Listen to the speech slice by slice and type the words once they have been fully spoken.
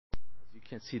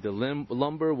Can't see the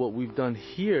lumber. What we've done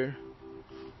here,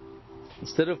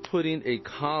 instead of putting a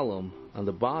column on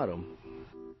the bottom,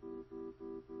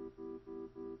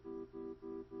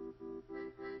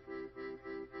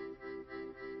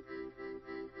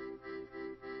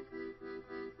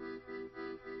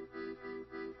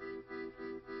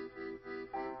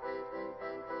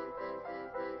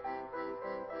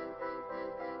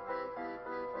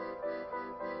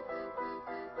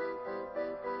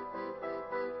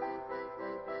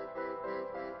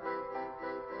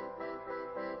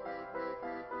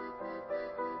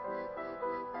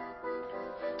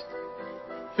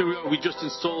 here we are. We just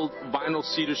installed vinyl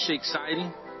cedar shake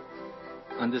siding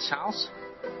on this house.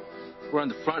 We're on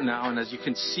the front now, and as you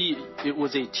can see, it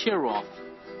was a tear-off.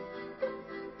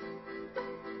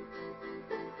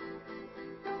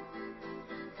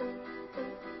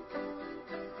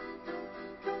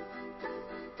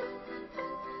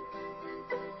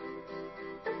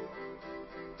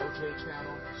 OJ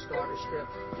channel, starter strip,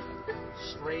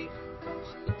 straight.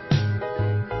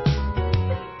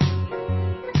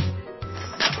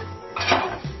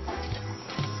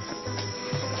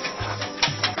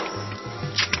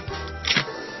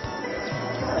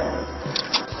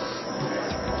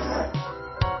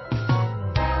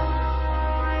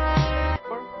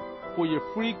 For your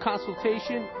free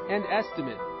consultation and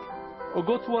estimate, or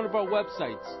go to one of our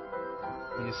websites.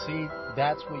 You see,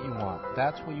 that's what you want.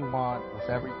 That's what you want with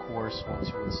every course once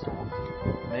you install.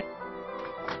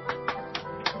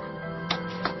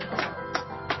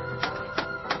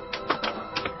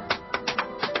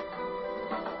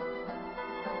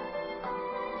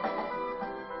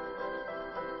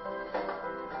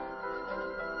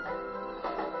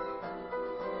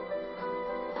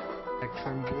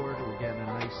 Trim board, we're getting a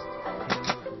nice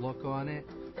look on it.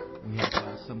 We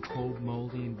have some cold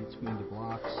molding between the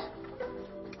blocks.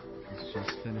 It's just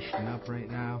finishing up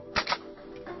right now.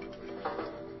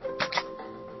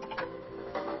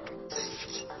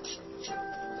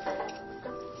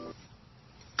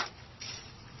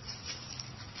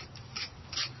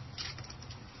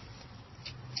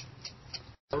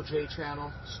 OJ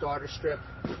channel, starter strip,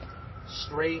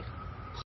 straight.